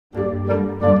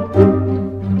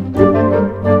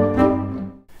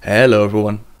Hello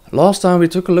everyone. Last time we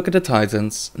took a look at the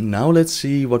Titans, now let's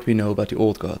see what we know about the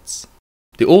Old Gods.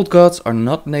 The Old Gods are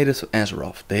not native to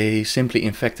Azeroth, they simply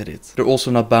infected it. They're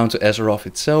also not bound to Azeroth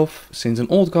itself, since an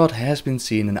Old God has been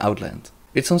seen in Outland.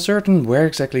 It's uncertain where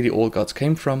exactly the Old Gods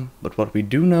came from, but what we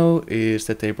do know is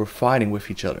that they were fighting with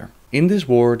each other. In this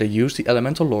war they used the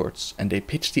Elemental Lords and they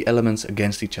pitched the elements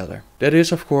against each other. That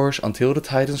is of course until the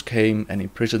Titans came and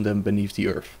imprisoned them beneath the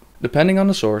earth. Depending on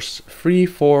the source, 3,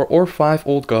 4 or 5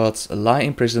 Old Gods lie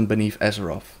imprisoned beneath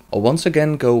Azeroth. I'll once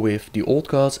again go with the Old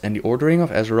Gods and the Ordering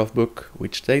of Azeroth book,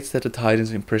 which states that the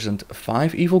Titans imprisoned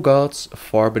 5 evil gods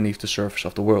far beneath the surface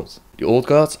of the world. The Old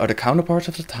Gods are the counterparts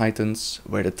of the Titans.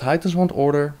 Where the Titans want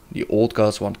order, the Old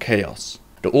Gods want chaos.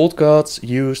 The Old Gods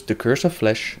used the Curse of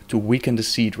Flesh to weaken the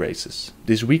seed races.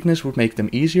 This weakness would make them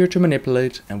easier to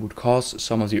manipulate and would cause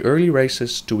some of the early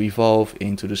races to evolve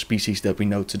into the species that we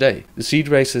know today. The seed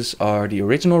races are the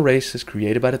original races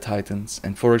created by the Titans,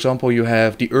 and for example you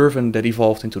have the Urvan that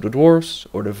evolved into the dwarves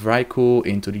or the Vrykul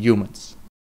into the humans.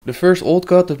 The first Old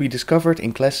God that we discovered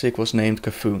in Classic was named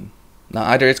Kafun. Now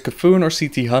either it's Kafun or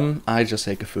CT Hun, I just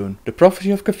say Kafun. The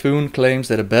prophecy of Kafun claims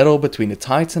that a battle between a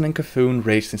Titan and Kafun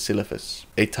raged in Silithus.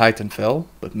 A Titan fell,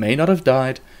 but may not have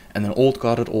died, and an Old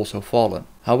God had also fallen.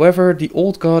 However, the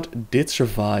Old God did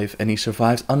survive, and he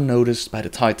survived unnoticed by the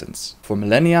Titans. For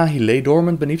millennia he lay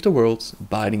dormant beneath the world,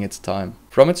 biding its time.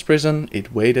 From its prison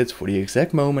it waited for the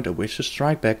exact moment at which to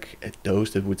strike back at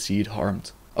those that would see it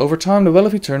harmed. Over time the Well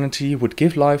of Eternity would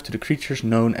give life to the creatures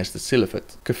known as the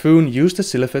Silithid. Kafun used the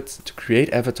Silithid to create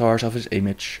avatars of his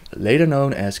image, later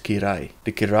known as Kirai.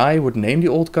 The Kirai would name the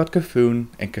Old God Kafun,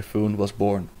 and Kafun was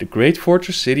born. The great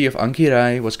fortress city of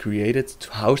Ankirai was created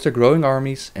to house their growing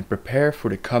armies and prepare for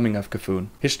the coming of Kafun.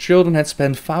 His children had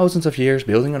spent thousands of years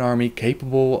building an army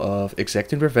capable of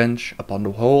exacting revenge upon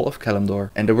the whole of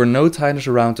Kalimdor, and there were no Titans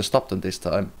around to stop them this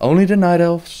time. Only the Night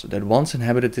Elves that once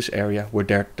inhabited this area were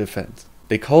there to defend.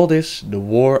 They call this the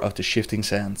War of the Shifting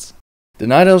Sands. The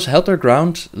Night Elves held their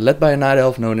ground, led by a Night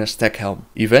Elf known as Stakhelm.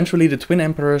 Eventually the twin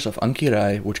emperors of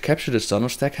Ankirai would capture the son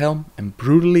of Stakhelm and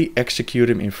brutally execute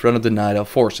him in front of the Night Elf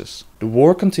forces. The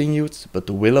war continued, but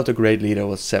the will of the great leader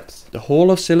was sapped. The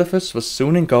whole of Silithus was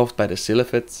soon engulfed by the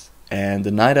Silithid, and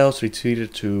the Night Elves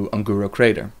retreated to Unguro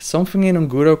Crater. Something in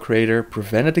Unguro Crater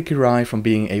prevented the Kirai from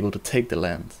being able to take the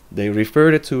land. They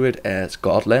referred to it as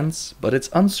Godlands, but it's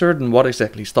uncertain what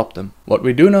exactly stopped them. What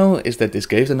we do know is that this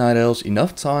gave the Night Elves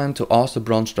enough time to ask the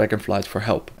Bronze Dragonflight for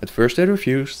help. At first they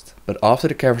refused, but after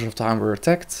the Caverns of Time were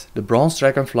attacked, the Bronze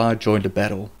Dragonflight joined the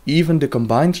battle. Even the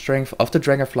combined strength of the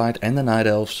Dragonflight and the Night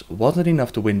Elves wasn't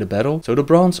enough to win the battle, so the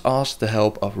Bronze asked the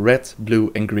help of Red,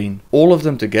 Blue and Green. All of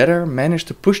them together managed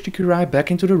to push the Kirai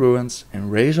back into the ruins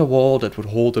and raise a wall that would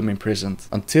hold them imprisoned,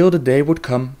 until the day would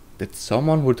come that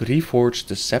someone would reforge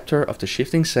the scepter of the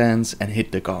Shifting Sands and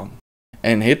hit the gong.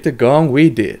 And hit the gong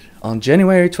we did. On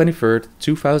January 23rd,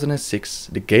 2006,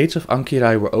 the gates of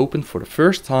Ankirai were opened for the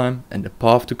first time and the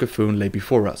path to Kafun lay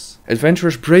before us.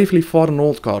 Adventurers bravely fought an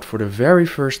Old God for the very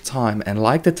first time, and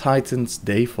like the Titans,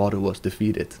 they thought it was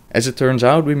defeated. As it turns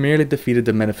out, we merely defeated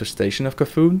the manifestation of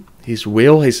Kafun. His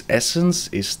will, his essence,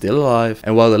 is still alive,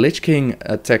 and while the Lich King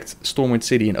attacked Stormwind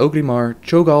City in Ogrimmar,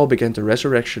 Cho'Gall began the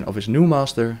resurrection of his new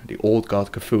master, the Old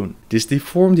God Kafun. This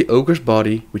deformed the ogre's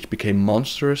body, which became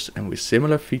monstrous and with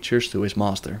similar features to his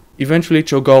master. Eventually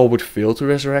Cho'Gall would fail to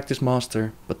resurrect his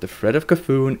master, but the threat of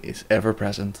Kafun is ever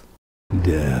present.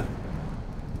 Death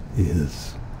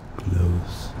is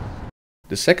close.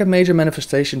 The second major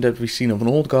manifestation that we've seen of an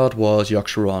Old God was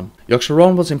Yogg-Saron.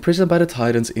 Yogg-Saron was imprisoned by the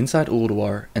Titans inside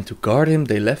Ulduar, and to guard him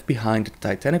they left behind the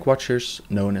Titanic Watchers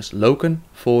known as Loken,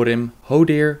 Thorim,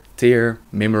 Hodir, Tyr,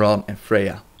 Mimiron and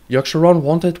Freya. Yogg-Saron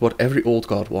wanted what every Old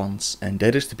God wants, and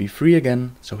that is to be free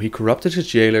again, so he corrupted his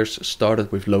jailers,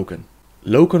 started with Loken.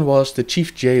 Loken was the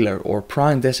chief jailer or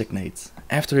prime designate.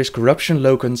 After his corruption,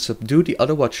 Loken subdued the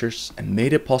other Watchers and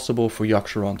made it possible for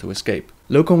Yogg-Saron to escape.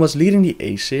 Loken was leading the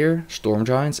Aesir, Storm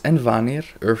Giants and Vanir,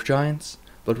 Earth Giants,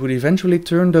 but would eventually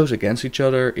turn those against each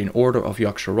other in order of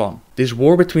Yogg-Saron. This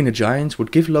war between the giants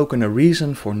would give Loken a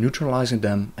reason for neutralizing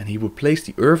them, and he would place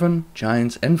the Urvan,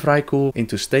 Giants and Vrykul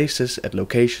into stasis at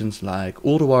locations like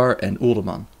Ulduar and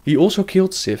Uldaman. He also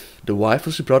killed Sif, the wife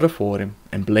of his brother Thorim,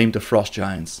 and blamed the Frost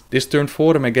Giants. This turned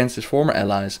Thorim against his former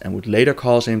allies and would later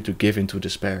cause him to give into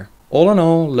despair. All in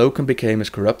all, Loken became as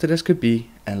corrupted as could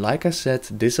be, and like I said,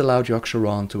 this allowed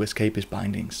Yogg-Saron to escape his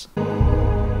bindings.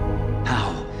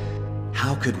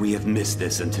 How could we have missed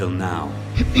this until now?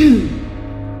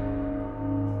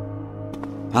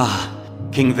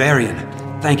 King Varian,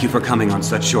 thank you for coming on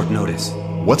such short notice.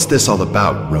 What's this all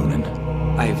about, Ronan?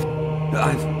 I've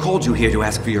I've called you here to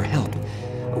ask for your help.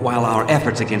 While our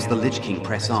efforts against the Lich King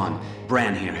press on,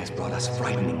 Bran here has brought us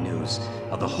frightening news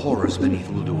of the horrors beneath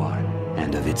Ulduar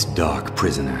and of its dark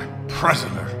prisoner.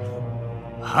 Prisoner?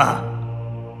 Huh?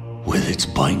 With its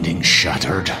binding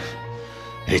shattered,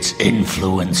 its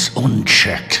influence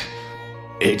unchecked,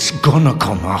 it's gonna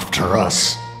come after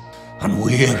us, and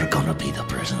we're gonna be the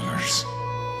prisoners.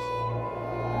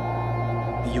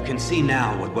 You can see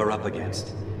now what we're up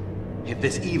against. If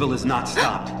this evil is not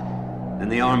stopped, then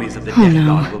the armies of the Death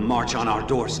God will march on our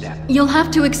doorstep. You'll have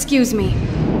to excuse me.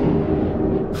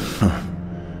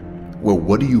 Well,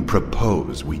 what do you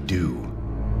propose we do?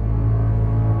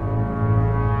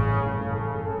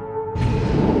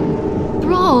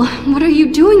 Thrall, what are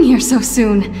you doing here so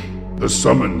soon? The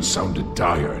summons sounded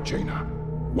dire, Jaina.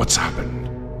 What's happened?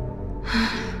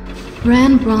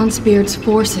 Bran Bronzebeard's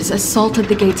forces assaulted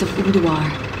the gates of Ulduar.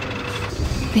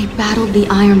 They battled the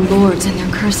Iron Lords and their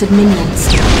cursed minions.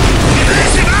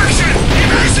 Evasive action!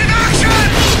 Evasive action!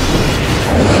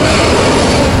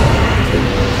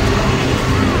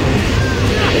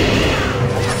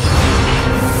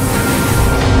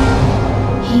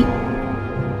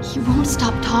 He won't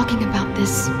stop talking about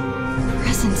this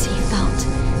presence he felt,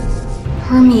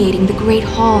 permeating the great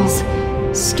halls,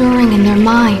 stirring in their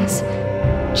minds,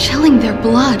 chilling their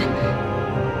blood.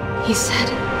 He said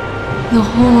the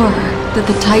horror that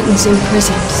the Titans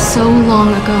imprisoned so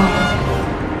long ago,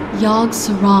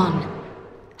 Yogg-Saron,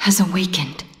 has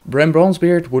awakened. Bran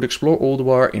Bronzebeard would explore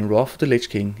Ulduar in Wrath of the Lich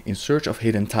King in search of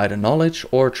hidden Titan knowledge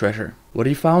or treasure. What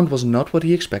he found was not what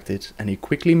he expected, and he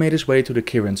quickly made his way to the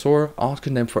Kirin Tor,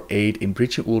 asking them for aid in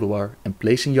breaching Ulduar and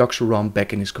placing Yogg-Saron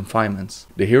back in his confinements.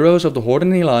 The heroes of the Horde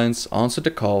and the Alliance answered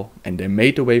the call, and they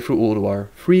made their way through Ulduar,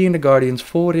 freeing the Guardians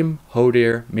Thorim,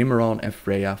 Hodir, Mimiron and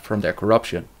Freya from their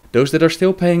corruption. Those that are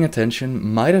still paying attention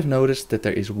might have noticed that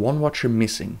there is one Watcher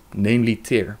missing, namely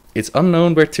Tyr. It's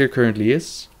unknown where Tyr currently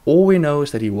is. All we know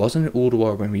is that he wasn't in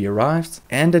Ulduar when we arrived,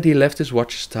 and that he left his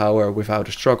Watcher's tower without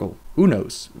a struggle. Who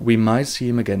knows, we might see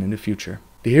him again in the future.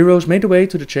 The heroes made their way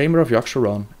to the chamber of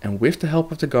Yogg-Saron, and with the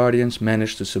help of the Guardians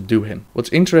managed to subdue him.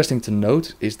 What's interesting to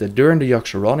note is that during the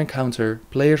Yogg-Saron encounter,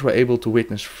 players were able to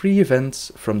witness 3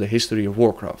 events from the history of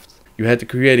Warcraft. You had the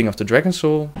creating of the Dragon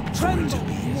Soul,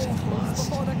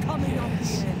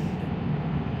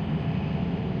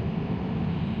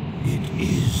 It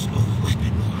is a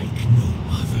weapon like no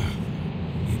other.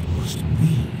 It must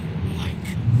be like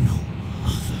no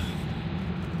other.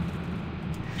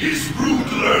 His brood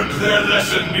learned their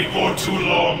lesson before too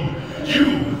long.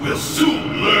 You will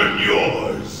soon learn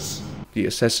yours. the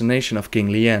assassination of King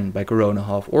Lien by Corona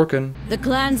Half-Orcan, The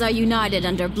clans are united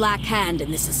under Black Hand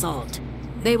in this assault.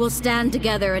 They will stand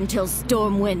together until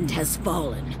Stormwind has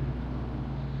fallen.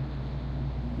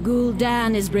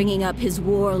 Gul'dan is bringing up his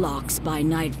warlocks by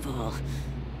nightfall.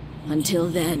 Until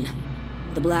then,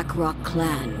 the Blackrock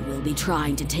clan will be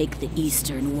trying to take the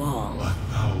eastern wall.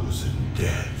 1,000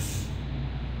 deaths.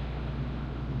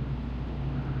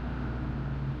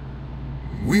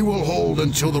 We will hold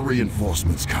until the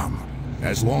reinforcements come.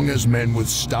 As long as men with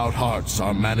stout hearts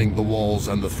are manning the walls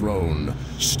and the throne,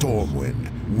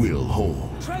 Stormwind will hold.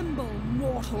 Tremble,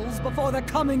 mortals, before the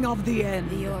coming of the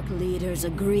end. The Orc leaders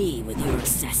agree with your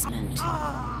assessment.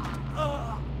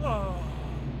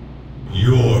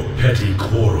 Your petty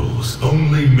quarrels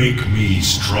only make me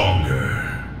stronger.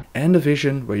 and a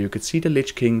vision where you could see the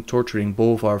Lich King torturing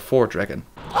Bolvar Fordragon.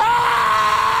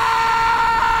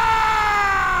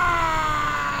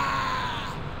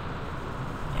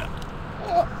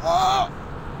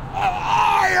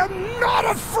 I am not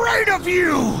afraid of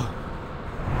you!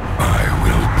 I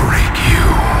will break you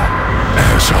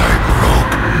as I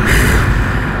broke him.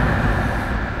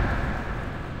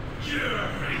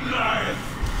 Giliath,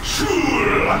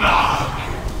 Shul'Anag.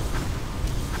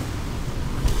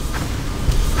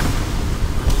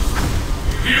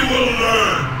 You will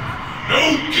learn. No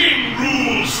king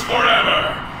rules forever.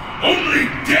 Only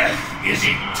death is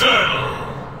eternal.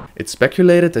 It's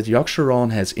speculated that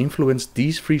Yogg-Saron has influenced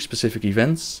these 3 specific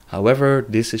events, however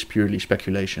this is purely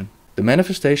speculation. The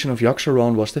manifestation of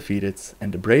Yogg-Saron was defeated,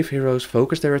 and the brave heroes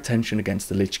focused their attention against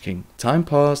the Lich King. Time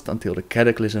passed until the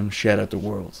Cataclysm shattered the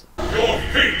world. Your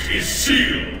fate is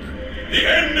sealed. The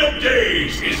end of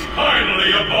days is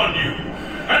finally upon you,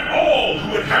 and all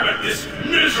who inhabit this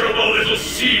miserable little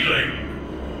seedling.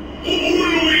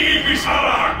 Ului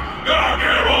Visarak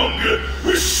Gagerong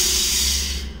Wish.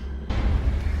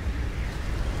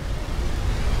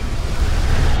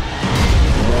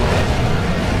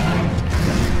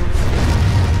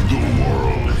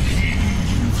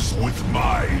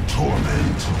 My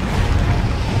torment.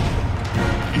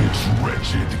 Its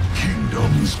wretched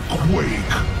kingdoms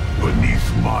quake beneath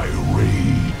my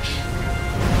rage.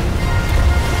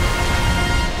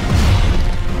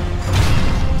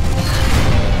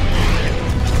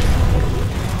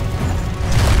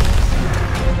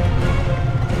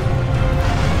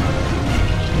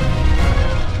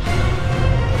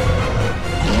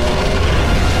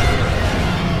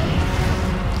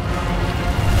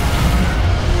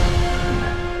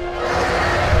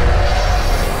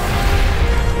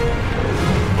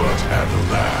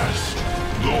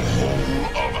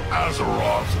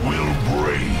 Will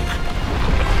break,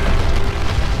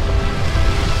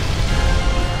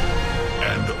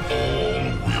 and all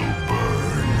will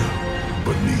burn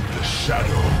beneath the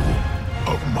shadow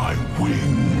of my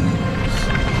wings.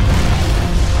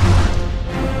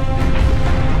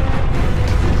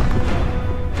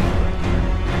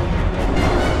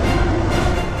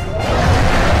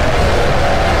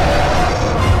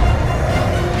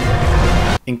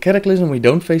 In Cataclysm we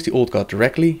don't face the Old God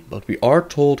directly, but we are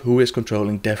told who is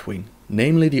controlling Deathwing,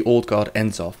 namely the Old God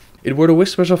Enzoth. It were the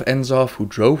whispers of Enzoth who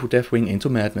drove Deathwing into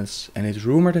madness, and it's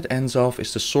rumored that Enzoth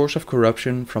is the source of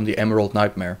corruption from the Emerald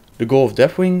Nightmare. The goal of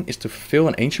Deathwing is to fulfill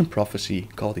an ancient prophecy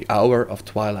called the Hour of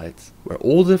Twilight, where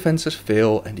all the defenses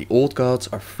fail and the Old Gods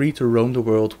are free to roam the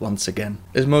world once again.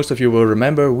 As most of you will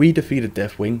remember, we defeated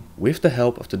Deathwing with the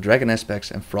help of the Dragon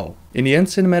Aspects and Thrall. In the end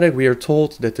cinematic we are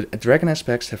told that the Dragon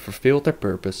Aspects have fulfilled their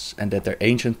purpose and that their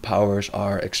ancient powers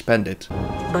are expanded.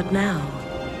 But now,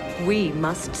 we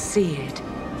must see it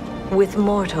with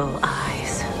mortal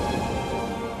eyes.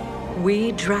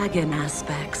 We Dragon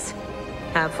Aspects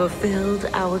have fulfilled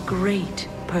our great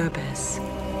purpose,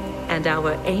 and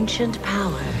our ancient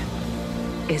power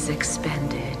is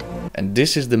expended. And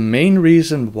this is the main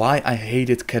reason why I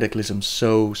hated Cataclysm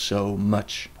so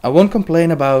much. I won't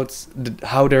complain about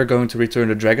how they're going to return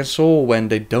the Dragon Soul when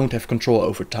they don't have control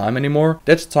over time anymore.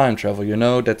 That's time travel, you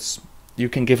know, you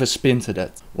can give a spin to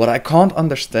that. What I can't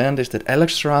understand is that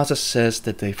Alexstrasza says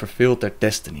that they fulfilled their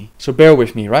destiny. So bear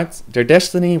with me, right? Their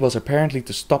destiny was apparently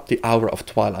to stop the Hour of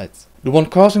Twilight. The one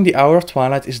causing the Hour of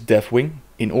Twilight is Deathwing,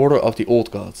 in order of the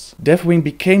Old Gods. Deathwing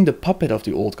became the puppet of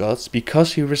the Old Gods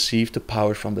because he received the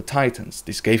power from the Titans.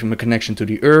 This gave him a connection to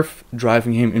the earth,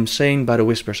 driving him insane by the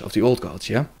whispers of the Old Gods,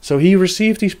 yeah? So he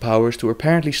received these powers to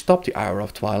apparently stop the Hour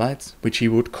of Twilight, which he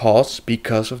would cause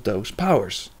because of those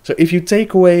powers. So if you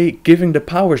take away giving the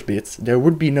powers bit, there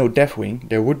would be no Deathwing,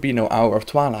 there would be no Hour of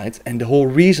Twilight, and the whole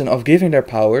reason of giving their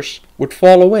powers would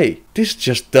fall away. This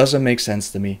just doesn't make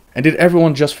sense to me. And did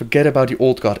everyone just forget about the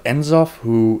Old God Enzoth,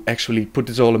 who actually put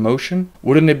this all in motion?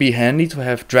 Wouldn't it be handy to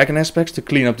have Dragon Aspects to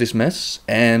clean up this mess?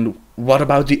 And what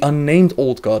about the unnamed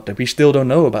Old God that we still don't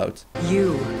know about?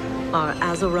 You are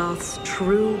Azeroth's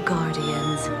true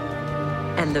guardians,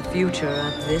 and the future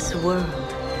of this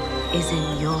world is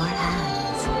in your hands.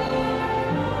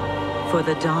 For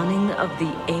the dawning of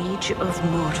the Age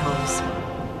of Mortals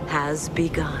has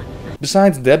begun.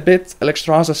 Besides that bit,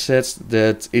 Alexstrasza says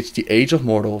that it's the Age of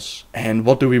Mortals. And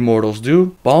what do we mortals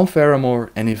do? Balm Faramore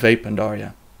and invade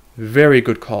Pandaria. Very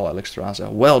good call, Alexstrasza.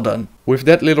 Well done. With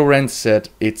that little rant said,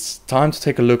 it's time to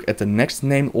take a look at the next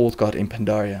named Old God in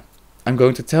Pandaria. I'm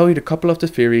going to tell you a couple of the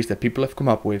theories that people have come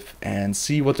up with and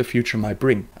see what the future might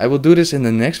bring. I will do this in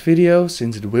the next video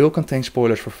since it will contain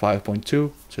spoilers for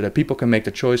 5.2, so that people can make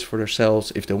the choice for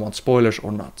themselves if they want spoilers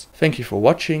or not. Thank you for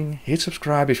watching, hit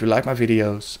subscribe if you like my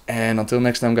videos, and until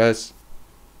next time guys,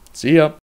 see ya!